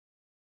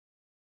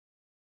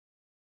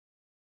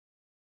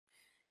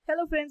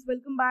Hello friends,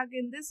 welcome back.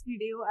 In this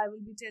video, I will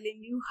be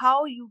telling you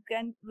how you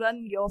can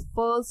run your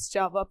first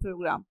Java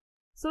program.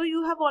 So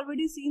you have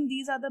already seen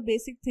these are the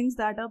basic things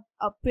that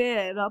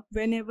appear up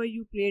whenever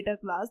you create a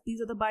class.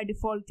 These are the by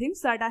default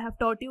things that I have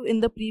taught you in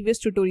the previous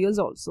tutorials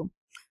also.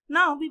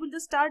 Now we will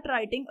just start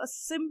writing a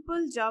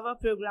simple Java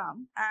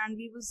program and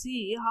we will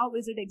see how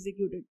is it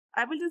executed.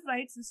 I will just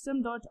write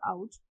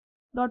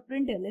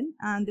system.out.println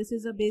and this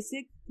is a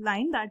basic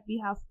line that we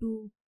have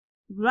to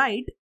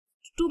write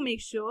to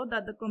make sure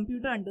that the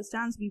computer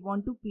understands we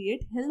want to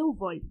create hello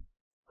world.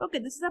 Okay,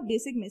 this is a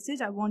basic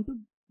message I want to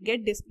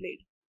get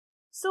displayed.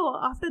 So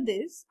after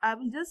this, I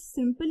will just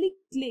simply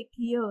click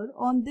here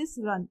on this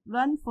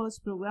run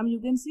first program. You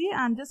can see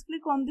and just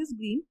click on this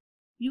green.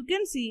 You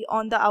can see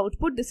on the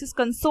output, this is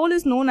console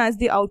is known as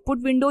the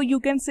output window, you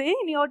can say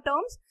in your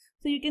terms.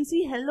 So you can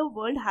see hello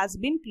world has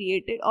been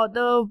created or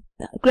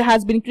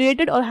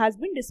has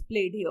been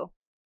displayed here.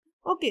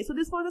 Okay, so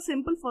this was a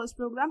simple first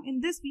program. In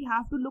this we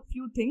have to look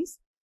few things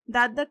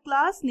that the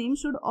class name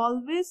should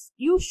always,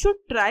 you should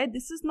try,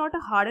 this is not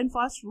a hard and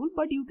fast rule,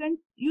 but you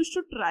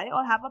should try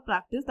or have a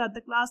practice that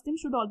the class name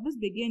should always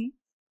begin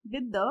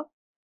with the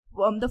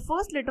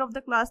first letter of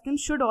the class name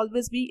should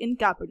always be in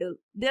capital.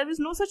 There is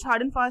no such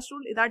hard and fast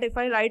rule that if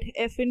I write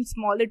F in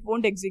small it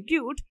won't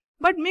execute,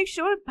 but make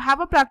sure, have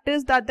a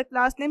practice that the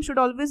class name should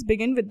always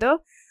begin with the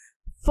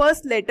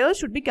first letter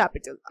should be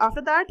capital. After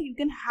that you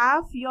can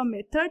have your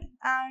method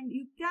and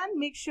you can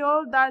make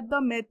sure that the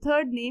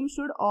method name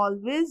should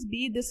always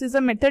be, this is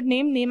a method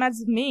name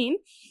as main.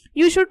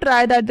 You should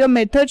try that the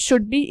method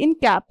should be in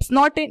caps,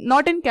 not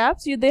in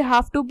caps, they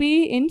have to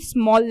be in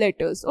small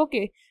letters.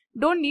 Okay,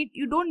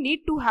 you don't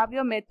need to have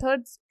your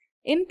methods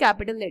in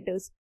capital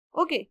letters.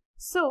 Okay,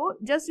 so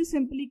just you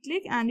simply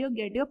click and you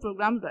get your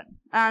program run.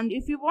 And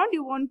if you want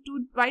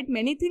to write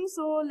many things,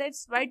 so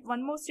let's write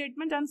one more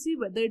statement and see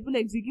whether it will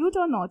execute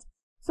or not.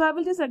 So I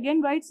will just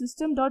again write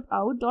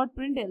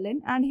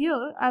system.out.println and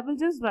here I will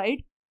just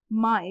write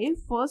my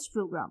first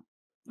program.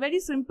 Very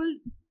simple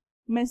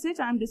message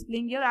I am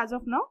displaying here as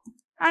of now,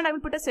 and I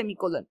will put a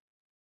semicolon.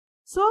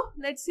 So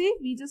let's see,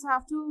 we just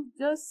have to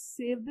just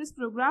save this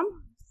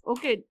program.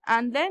 Okay,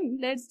 and then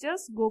let's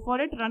just go for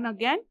it, run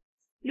again.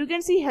 You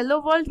can see hello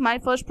world, my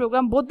first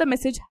program, both the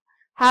message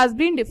has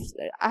been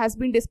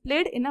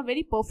displayed in a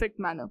very perfect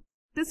manner.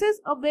 This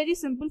is a very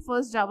simple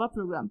first Java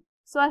program.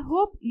 So I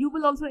hope you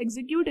will also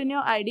execute in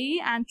your IDE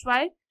and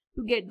try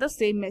to get the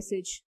same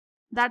message.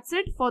 That's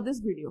it for this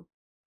video.